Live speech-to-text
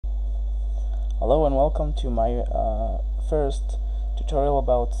Hello and welcome to my first tutorial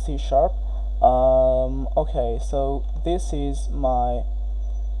about C Sharp. Okay, so this is my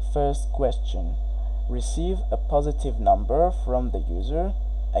first question. Receive a positive number from the user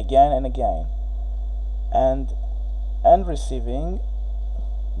again and again, and receiving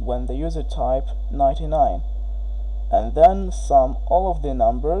when the user type 99, and then sum all of the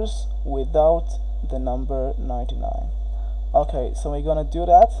numbers without the number 99. Okay, so we're gonna do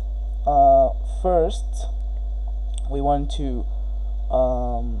that. First, we want to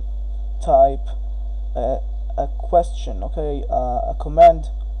type a question, okay, a command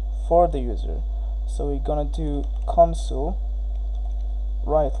for the user. So we're gonna do console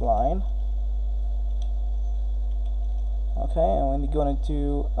write line, okay, and we're gonna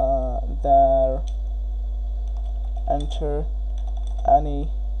do there enter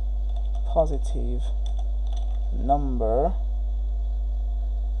any positive number,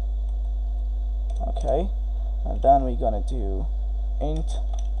 okay, and then we're gonna do int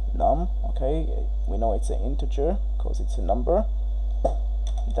num, okay, we know it's an integer because it's a number,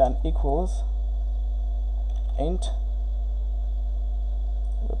 then equals int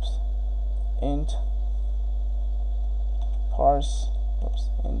int parse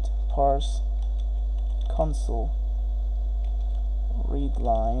console read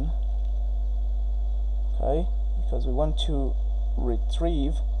line, okay, because we want to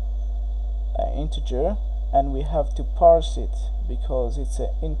retrieve an integer and we have to parse it because it's an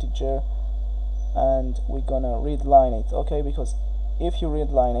integer, and we're gonna read line it, okay, because if you read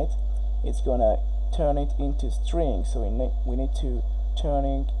line it, it's gonna turn it into string, so we need to turn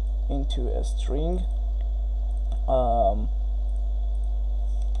it into a string.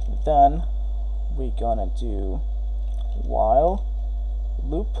 Then we're gonna do while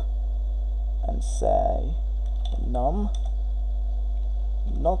loop and say num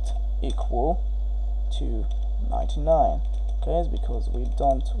not equal to 99, okay, it's because we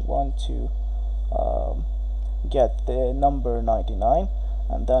don't want to get the number 99.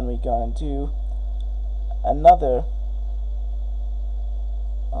 And then we're gonna do another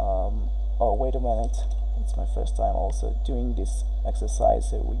oh, wait a minute, it's my first time also doing this exercise,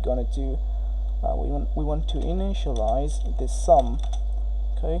 so we're gonna do we want to initialize the sum,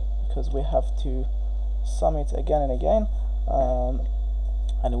 okay, because we have to sum it again and again,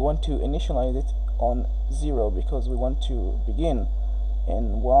 and we want to initialize it on 0 because we want to begin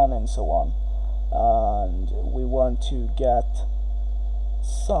in 1 and so on, and we want to get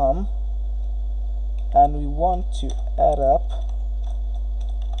sum and we want to add up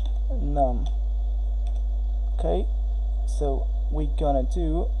num, okay, so we're gonna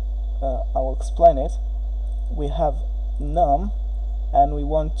do I will explain it. We have num and we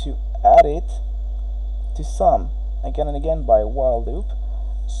want to add it to sum again and again by while loop.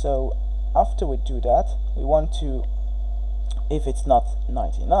 So after we do that, we want to, if it's not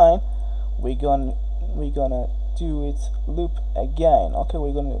 99, we're gonna do it loop again, okay,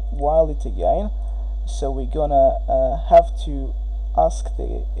 we're gonna while it again. So we're gonna have to ask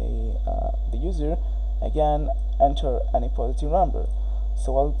the user again enter any positive number.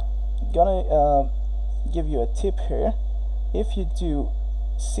 So I'm gonna give you a tip here. If you do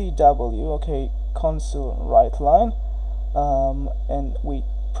CW, okay, console write line, and we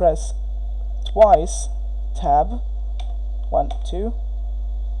press twice tab 1 2,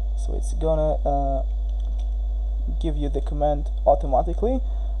 so it's gonna give you the command automatically,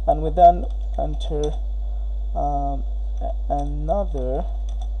 and we then enter another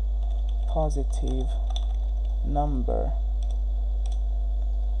positive number,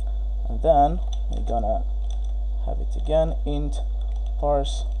 and then we're gonna have it again int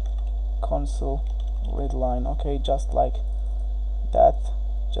parse console read line, okay, just like that,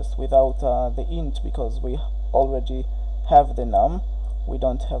 just without the int, because we already have the num, we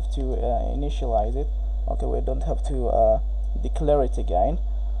don't have to initialize it, okay, we don't have to declare it again.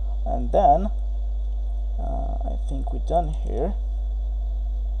 And then I think we're done here,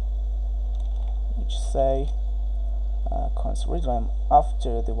 which say console read line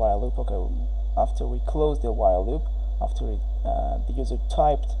after the while loop, okay, after we close the while loop, after the user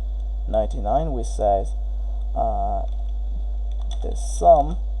typed 99, we say the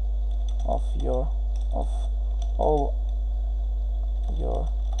sum of all your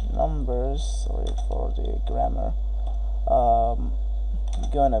numbers, sorry for the grammar,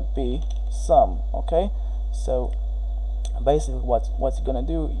 gonna be sum, okay. So basically what's gonna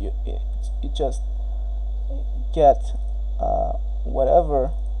do, you just get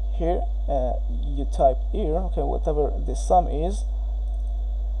whatever here you type here, okay, whatever the sum is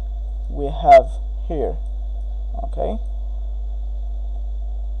we have here, okay,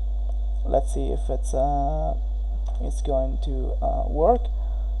 let's see if it's going to work.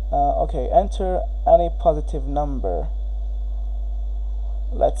 Okay, enter any positive number,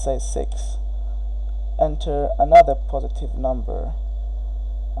 let's say 6. Enter another positive number,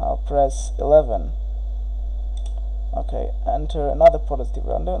 I'll press 11. Okay, enter another positive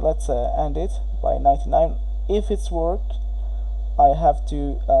number, let's end it by 99. If it's worked, I have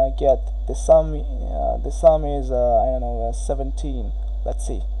to get the sum. The sum is I don't know, 17. Let's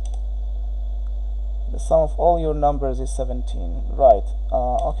see. The sum of all your numbers is 17, right?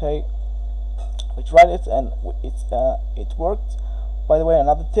 Okay, we tried it and it worked. By the way,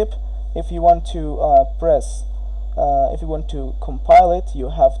 another tip: if you want to if you want to compile it, you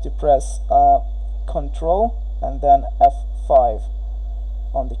have to press Control and then F5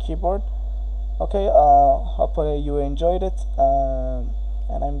 on the keyboard. Okay, hopefully you enjoyed it,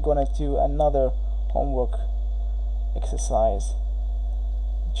 and I'm gonna do another homework exercise.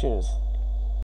 Cheers.